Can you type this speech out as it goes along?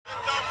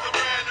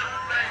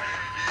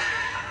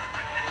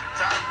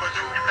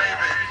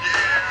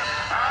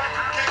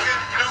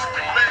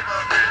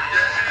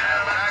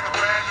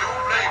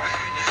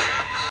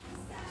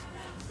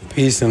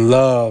Peace and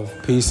love,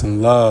 peace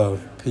and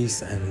love,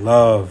 peace and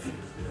love,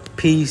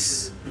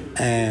 peace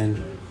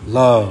and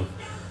love.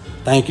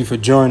 Thank you for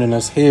joining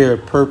us here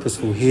at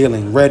Purposeful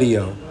Healing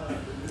Radio.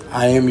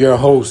 I am your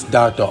host,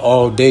 Dr.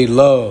 All Day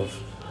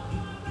Love.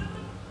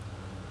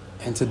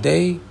 And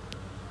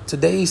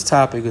today's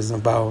topic is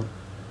about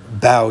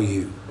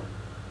value.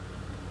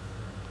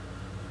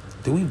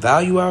 Do we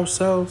value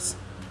ourselves?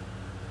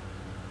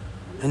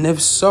 And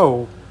if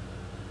so,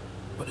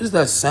 what does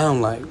that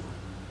sound like?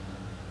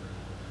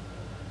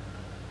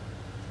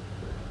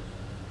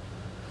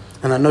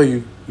 And I know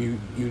you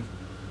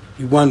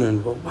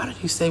wondering, well, why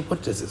did you say,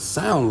 what does it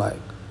sound like?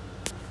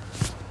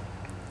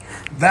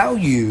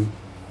 Value.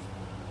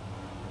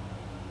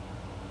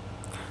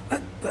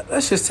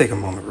 Let's just take a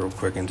moment real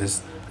quick and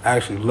just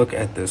actually look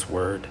at this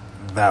word,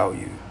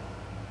 value.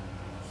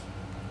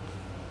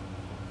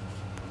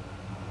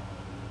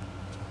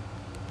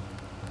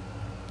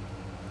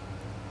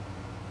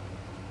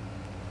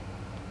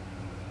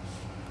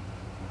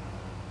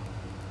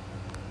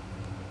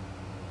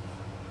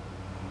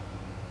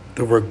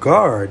 The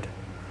regard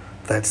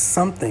that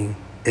something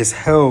is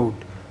held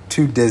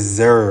to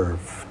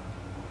deserve,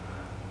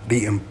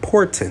 the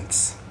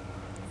importance,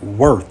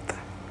 worth,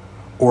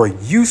 or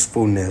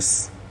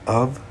usefulness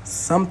of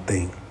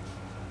something.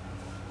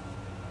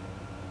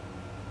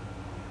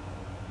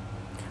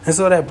 And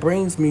so that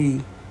brings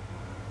me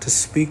to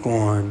speak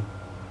on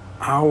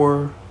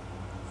our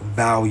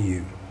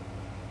value,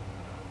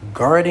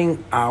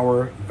 guarding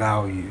our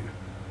value,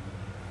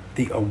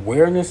 the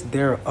awareness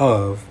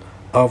thereof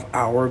of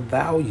our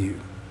value.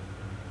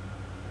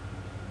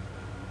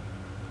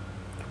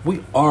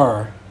 We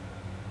are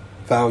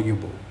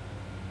valuable.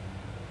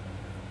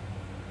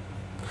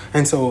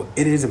 And so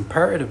it is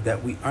imperative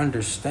that we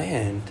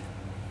understand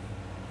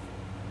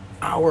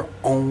our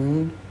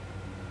own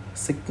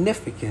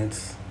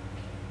significance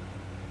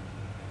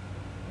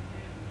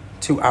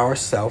to our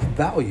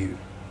self-value.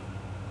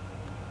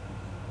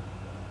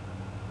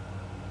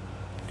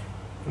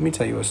 Let me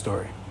tell you a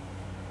story.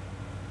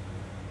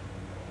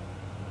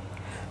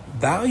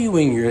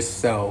 Valuing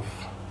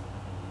yourself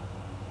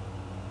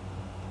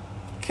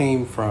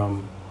came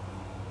from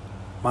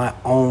my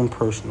own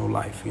personal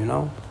life,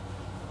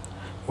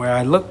 where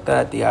I looked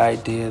at the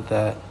idea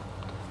that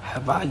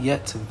have I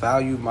yet to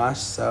value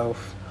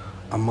myself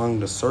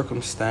among the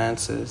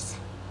circumstances,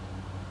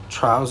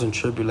 trials and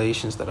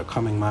tribulations that are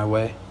coming my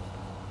way?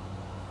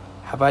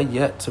 Have I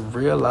yet to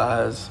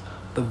realize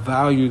the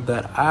value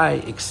that I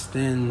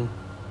extend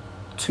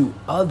to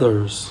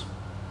others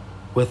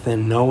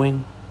within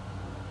knowing,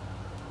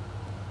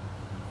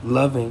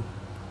 loving,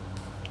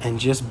 and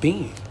just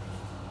being?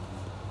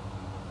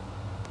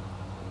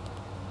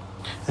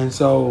 And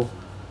so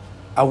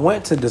I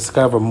went to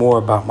discover more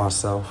about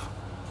myself,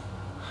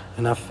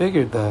 and I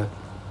figured that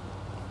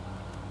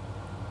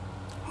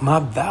my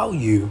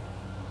value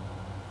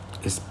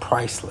is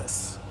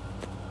priceless.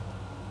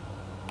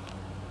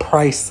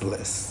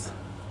 Priceless.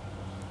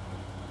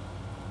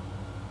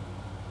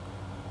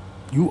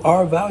 You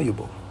are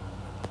valuable.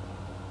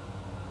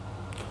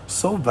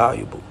 So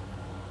valuable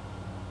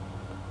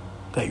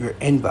that you're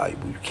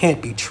invaluable. You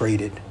can't be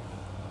traded.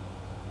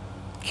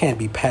 Can't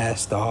be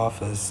passed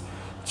off as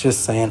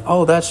just saying,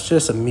 oh, that's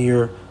just a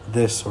mere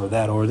this or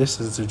that, or this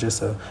is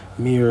just a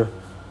mere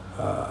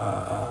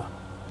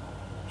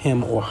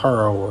him or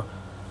her or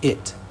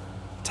it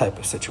type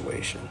of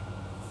situation.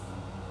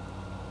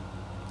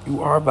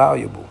 You are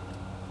valuable.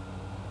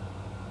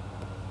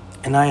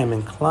 And I am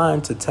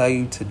inclined to tell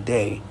you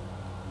today,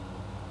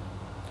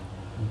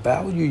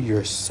 value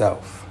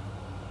yourself.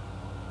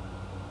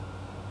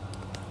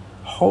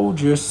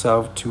 Hold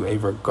yourself to a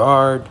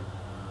regard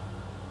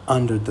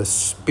under the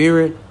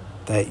spirit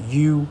that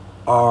you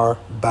are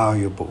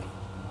valuable.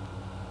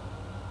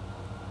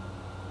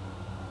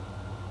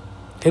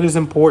 It is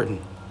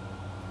important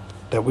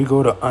that we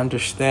go to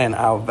understand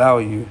our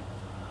value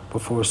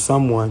before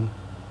someone,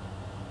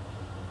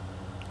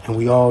 and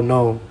we all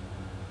know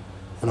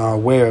and are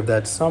aware of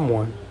that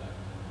someone,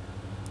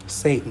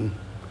 Satan,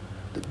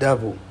 the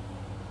devil,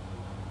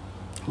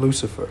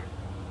 Lucifer,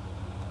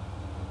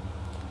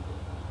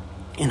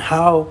 and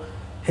how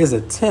his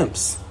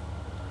attempts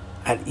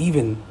at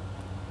even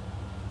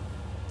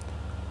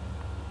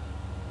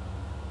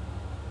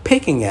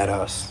picking at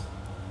us.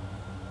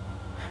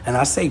 And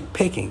I say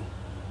picking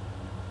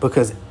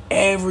because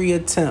every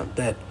attempt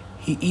that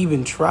he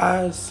even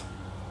tries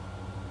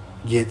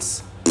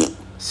gets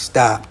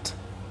stopped.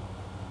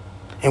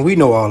 And we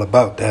know all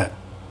about that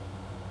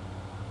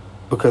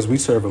because we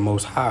serve a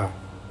Most High.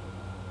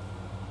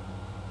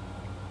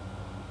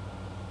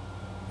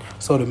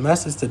 So the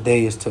message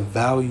today is to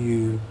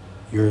value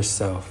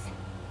yourself.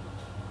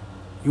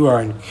 You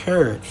are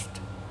encouraged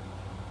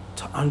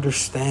to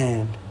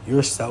understand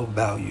your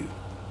self-value.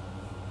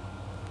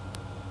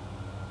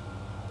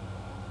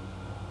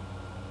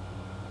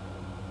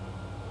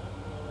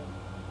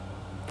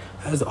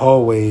 As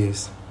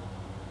always,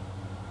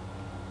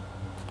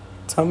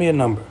 tell me a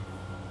number.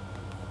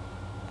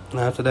 And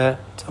after that,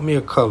 tell me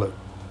a color.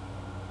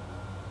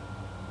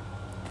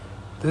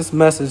 This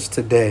message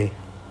today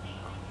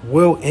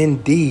will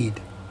indeed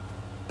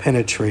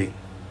penetrate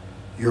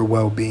your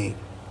well-being.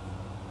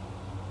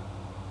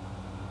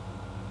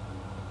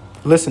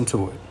 Listen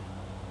to it.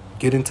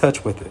 Get in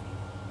touch with it.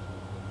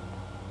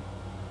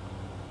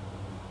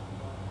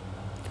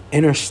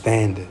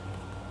 Understand it.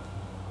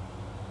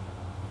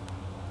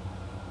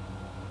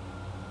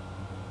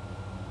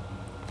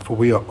 For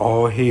we are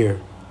all here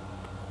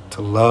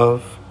to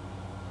love,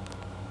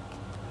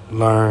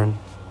 learn,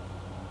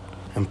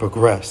 and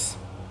progress,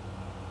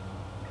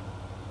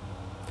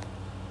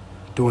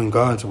 doing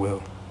God's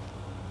will.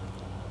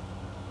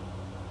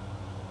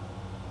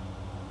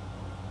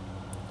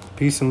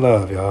 Peace and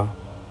love, y'all.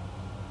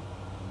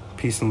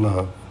 Peace and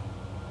love.